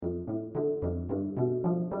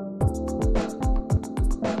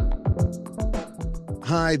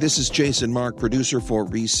Hi, this is Jason Mark, producer for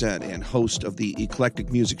Reset and host of the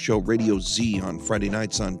eclectic music show Radio Z on Friday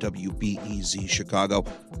nights on WBEZ Chicago.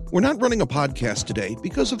 We're not running a podcast today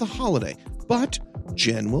because of the holiday, but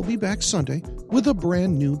Jen will be back Sunday with a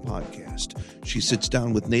brand new podcast. She sits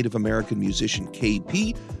down with Native American musician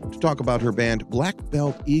KP to talk about her band Black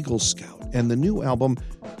Belt Eagle Scout and the new album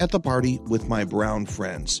At the Party with My Brown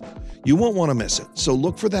Friends. You won't want to miss it, so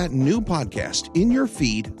look for that new podcast in your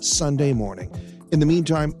feed Sunday morning. In the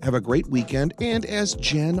meantime, have a great weekend, and as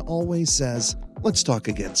Jen always says, let's talk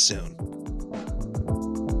again soon.